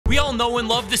We all know and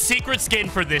love the secret skin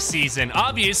for this season,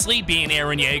 obviously being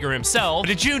EREN YEAGER himself. But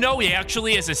did you know he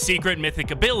actually has a secret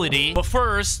mythic ability? But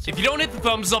first, if you don't hit the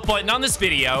thumbs up button on this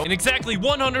video, in exactly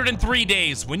 103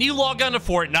 days, when you log on to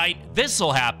Fortnite,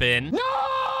 this'll happen. No!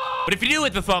 But if you do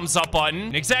hit the thumbs up button,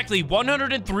 in exactly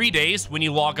 103 days, when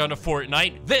you log on to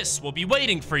Fortnite, this will be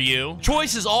waiting for you.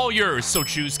 Choice is all yours, so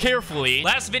choose carefully.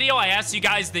 Last video, I asked you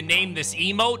guys to name this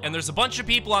emote, and there's a bunch of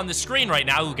people on the screen right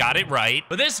now who got it right.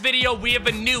 For this video, we have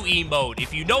a new emote.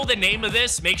 If you know the name of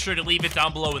this, make sure to leave it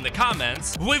down below in the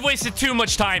comments. But we've wasted too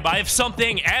much time, but I have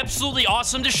something absolutely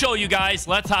awesome to show you guys.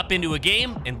 Let's hop into a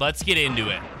game, and let's get into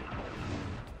it.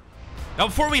 Now,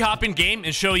 before we hop in game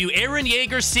and show you EREN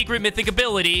YEAGER's secret mythic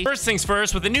ability, first things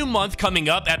first, with a new month coming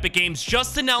up, Epic Games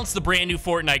just announced the brand new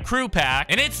Fortnite crew pack,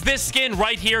 and it's this skin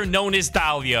right here known as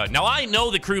Dahlia. Now, I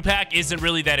know the crew pack isn't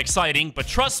really that exciting, but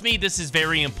trust me, this is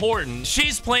very important.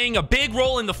 She's playing a big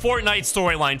role in the Fortnite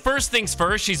storyline. First things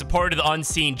first, she's a part of the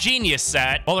Unseen Genius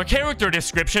set, while her character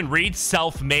description reads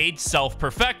self-made,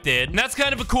 self-perfected, and that's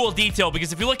kind of a cool detail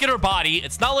because if you look at her body,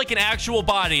 it's not like an actual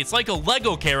body, it's like a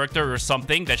Lego character or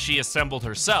something that she assembled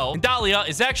herself. And Dahlia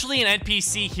is actually an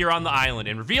NPC here on the island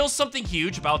and reveals something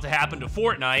huge about to happen to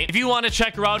Fortnite. If you want to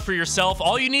check her out for yourself,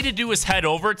 all you need to do is head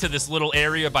over to this little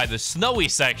area by the snowy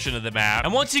section of the map.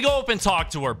 And once you go up and talk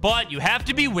to her, but you have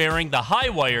to be wearing the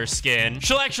Highwire skin,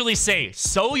 she'll actually say,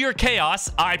 "So your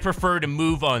chaos, I prefer to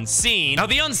move unseen." Now,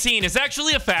 the Unseen is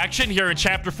actually a faction here in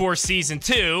Chapter 4 Season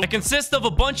 2 that consists of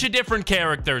a bunch of different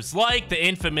characters, like the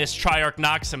infamous Triarch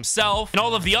Nox himself and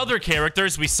all of the other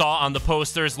characters we saw on the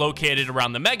posters located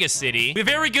around the mega city. We have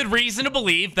very good reason to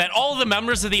believe that all of the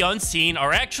members of the Unseen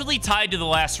are actually tied to the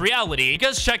last reality,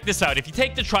 because check this out. If you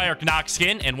take the Triarch Nox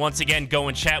skin and once again go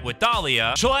and chat with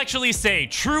Dahlia, she'll actually say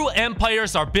true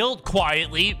empires are built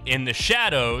quietly in the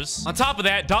shadows. On top of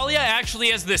that, Dahlia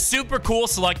actually has this super cool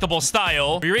selectable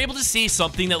style where you're able to see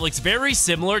something that looks very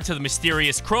similar to the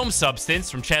mysterious chrome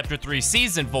substance from Chapter 3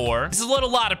 Season 4. This has led a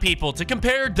lot of people to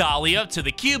compare Dahlia to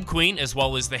the Cube Queen as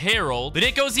well as the Herald, but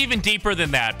it goes even deeper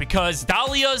than that because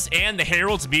Dahlia's and the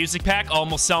Herald's music pack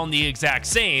almost sound the exact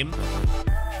same.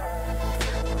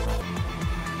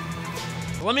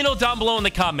 Let me know down below in the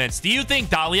comments, do you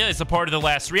think Dahlia is a part of the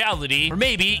last reality, or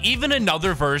maybe even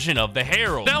another version of the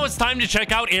Herald? Now it's time to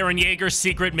check out EREN YEAGER's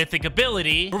secret mythic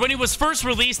ability, where when he was first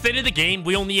released into the game,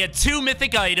 we only had two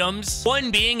mythic items, one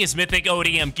being his mythic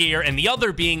ODM gear, and the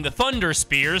other being the Thunder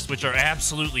Spears, which are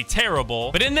absolutely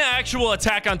terrible. But in the actual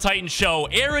Attack on Titan show,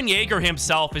 EREN YEAGER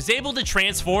himself is able to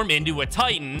transform into a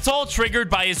Titan. It's all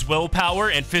triggered by his willpower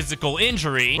and physical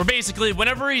injury, where basically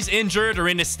whenever he's injured or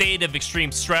in a state of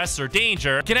extreme stress or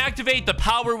danger, can activate the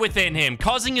power within him,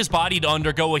 causing his body to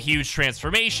undergo a huge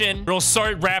transformation. It'll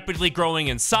start rapidly growing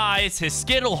in size, his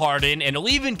skin will harden, and he'll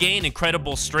even gain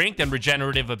incredible strength and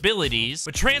regenerative abilities.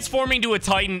 But transforming to a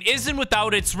Titan isn't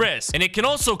without its risk, and it can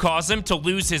also cause him to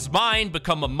lose his mind,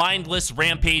 become a mindless,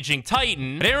 rampaging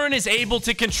Titan. But EREN is able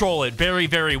to control it very,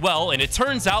 very well, and it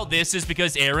turns out this is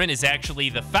because EREN is actually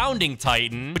the founding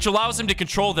Titan, which allows him to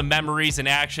control the memories and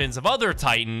actions of other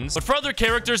Titans. But for other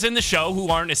characters in the show who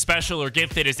aren't as special or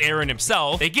gifted as EREN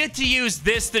himself, they get to use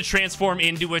this to transform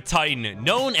into a Titan,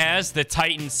 known as the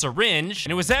Titan Syringe,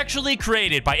 and it was actually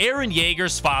created by EREN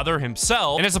YEAGER's father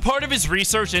himself, and as a part of his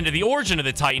research into the origin of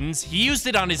the Titans, he used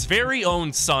it on his very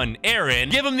own son, EREN,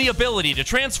 give him the ability to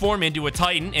transform into a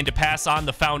Titan and to pass on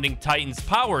the founding Titan's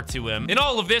power to him. And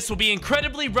all of this will be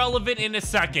incredibly relevant in a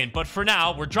second, but for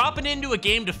now, we're dropping into a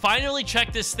game to finally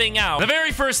check this thing out. The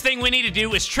very first thing we need to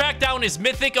do is track down his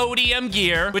mythic ODM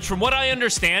gear, which from what I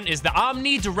understand is the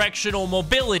omnidirectional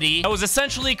mobility that was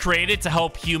essentially created to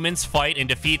help humans fight and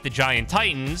defeat the giant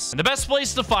titans. And the best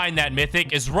place to find that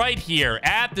mythic is right here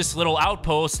at this little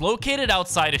outpost located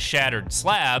outside of Shattered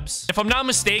Slabs. If I'm not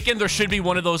mistaken, there should be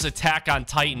one of those Attack on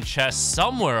Titan chests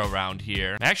somewhere around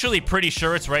here. I'm actually pretty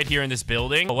sure it's right here in this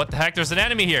building. Oh, what the heck? There's an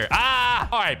enemy here. Ah!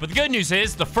 All right, but the good news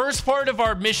is the first part of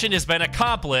our mission has been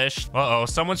accomplished. Uh-oh,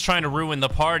 someone's trying to ruin the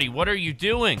party. What are you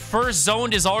doing? First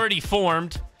zone is already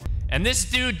formed. And this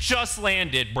dude just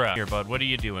landed, bruh. Here, bud, what are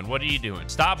you doing? What are you doing?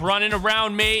 Stop running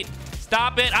around, mate.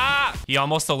 Stop it. Ah! He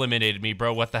almost eliminated me,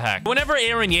 bro. What the heck? Whenever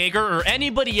EREN YEAGER or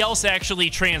anybody else actually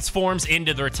transforms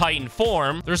into their Titan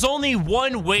form, there's only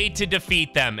one way to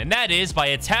defeat them, and that is by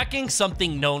attacking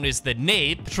something known as the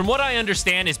nape, which from what I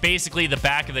understand is basically the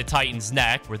back of the Titan's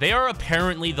neck, where they are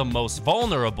apparently the most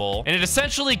vulnerable. And it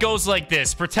essentially goes like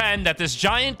this. Pretend that this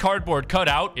giant cardboard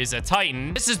cutout is a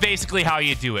Titan. This is basically how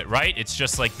you do it, right? It's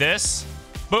just like this.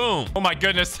 Boom. Oh my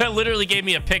goodness. That literally gave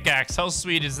me a pickaxe. How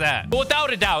sweet is that? But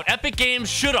without a doubt, Epic Games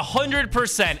should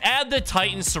 100% add the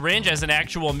Titan syringe as an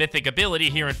actual mythic ability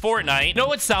here in Fortnite. I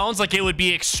know it sounds like it would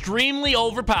be extremely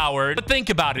overpowered, but think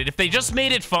about it. If they just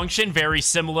made it function very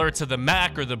similar to the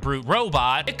mech or the brute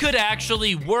robot, it could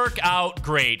actually work out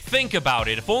great. Think about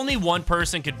it. If only one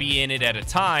person could be in it at a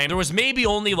time, there was maybe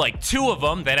only like 2 of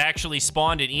them that actually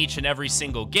spawned in each and every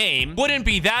single game, wouldn't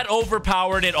be that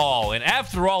overpowered at all. And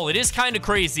after all, it is kind of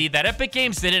crazy that Epic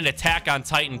Games did an Attack on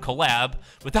Titan collab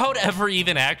without ever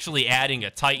even actually adding a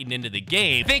Titan into the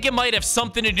game. I think it might have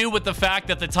something to do with the fact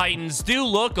that the Titans do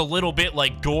look a little bit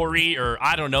like gory, or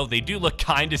I don't know, they do look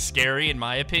kind of scary in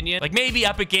my opinion. Like maybe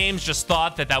Epic Games just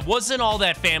thought that that wasn't all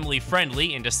that family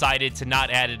friendly and decided to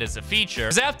not add it as a feature.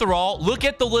 Because after all, look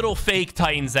at the little fake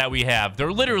Titans that we have.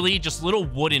 They're literally just little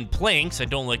wooden planks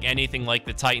that don't look anything like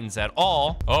the Titans at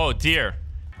all. Oh dear.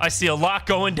 I see a lot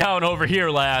going down over here,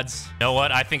 lads. You know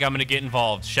what? I think I'm gonna get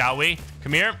involved. Shall we?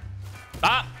 Come here.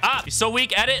 He's so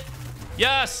weak. Edit.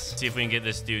 Yes. Let's see if we can get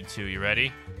this dude too. You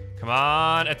ready? Come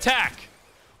on. Attack.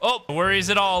 Oh, no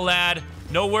worries at all, lad.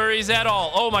 No worries at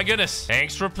all. Oh my goodness.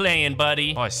 Thanks for playing,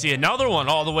 buddy. Oh, I see another one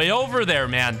all the way over there,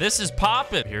 man. This is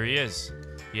popping. Here he is.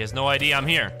 He has no idea I'm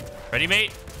here. Ready,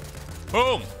 mate?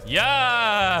 Boom.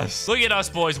 Yes. Look at us,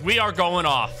 boys. We are going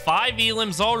off. 5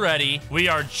 elims already. We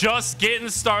are just getting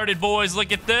started, boys.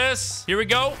 Look at this. Here we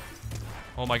go.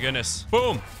 Oh my goodness.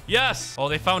 Boom. Yes. Oh,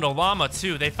 they found a llama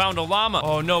too. They found a llama.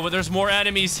 Oh no, but there's more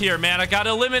enemies here, man. I gotta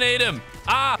eliminate him.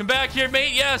 Come back here,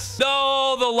 mate. Yes.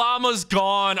 No, the llama's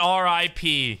gone.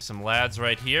 R.I.P. Some lads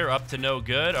right here, up to no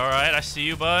good. All right, I see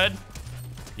you, bud.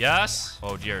 Yes.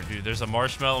 Oh dear, dude, there's a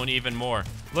marshmallow and even more.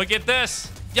 Look at this.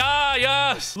 Yeah,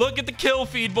 yes. Look at the kill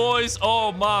feed, boys.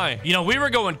 Oh my. You know, we were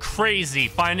going crazy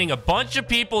finding a bunch of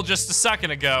people just a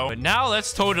second ago, but now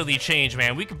that's totally changed,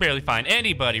 man. We can barely find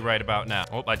anybody right about now.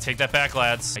 Oh, I take that back,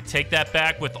 lads. I take that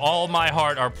back with all my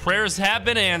heart. Our prayers have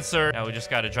been answered. Now we just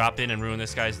got to drop in and ruin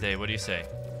this guy's day. What do you say?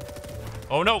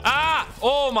 Oh no.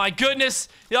 Oh my goodness.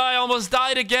 Yeah, I almost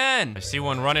died again. I see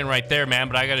one running right there, man,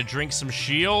 but I got to drink some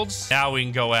shields. Now we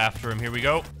can go after him. Here we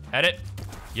go. Edit.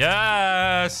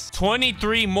 Yes.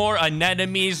 23 more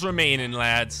anemones remaining,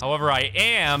 lads. However, I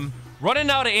am running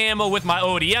out of ammo with my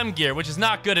ODM gear, which is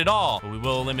not good at all. But we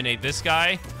will eliminate this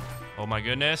guy. Oh my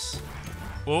goodness.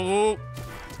 Ooh.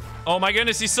 Oh my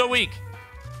goodness, he's so weak.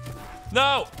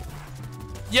 No.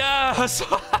 Yes.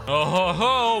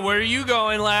 Oh, where are you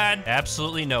going, lad?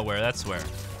 Absolutely nowhere, that's where.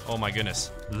 Oh my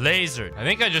goodness. Lasered. I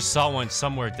think I just saw one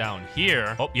somewhere down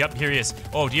here. Oh, yep, here he is.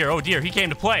 Oh dear, he came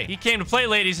to play. He came to play,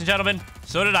 ladies and gentlemen.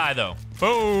 So did I, though.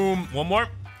 Boom. One more.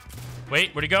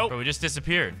 Wait, where'd he go? Oh, he just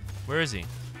disappeared. Where is he?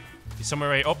 He's somewhere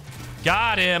right. Oh,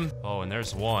 got him. Oh, and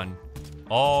there's one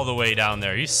all the way down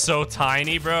there. He's so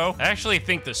tiny, bro. I actually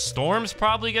think the storm's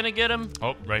probably gonna get him.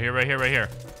 Oh, right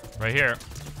here.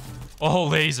 Oh,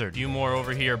 laser. A few more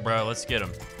over here, bro. Let's get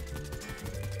him.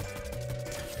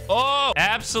 Oh,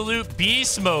 absolute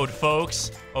beast mode,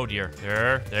 folks. Oh, dear.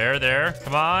 There.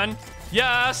 Come on.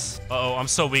 Yes. Uh-oh, I'm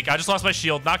so weak. I just lost my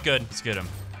shield. Not good. Let's get him.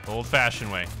 The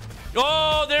old-fashioned way.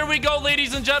 Oh, there we go,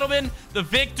 ladies and gentlemen. The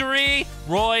victory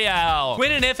royale.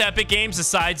 When and if Epic Games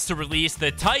decides to release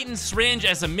the Titan syringe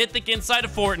as a mythic inside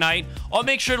of Fortnite, I'll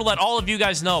make sure to let all of you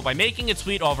guys know by making a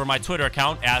tweet over my Twitter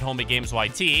account at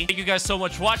HomieGamesYT. Thank you guys so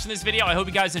much for watching this video. I hope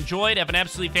you guys enjoyed. Have an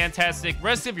absolutely fantastic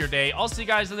rest of your day. I'll see you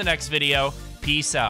guys in the next video. Peace out.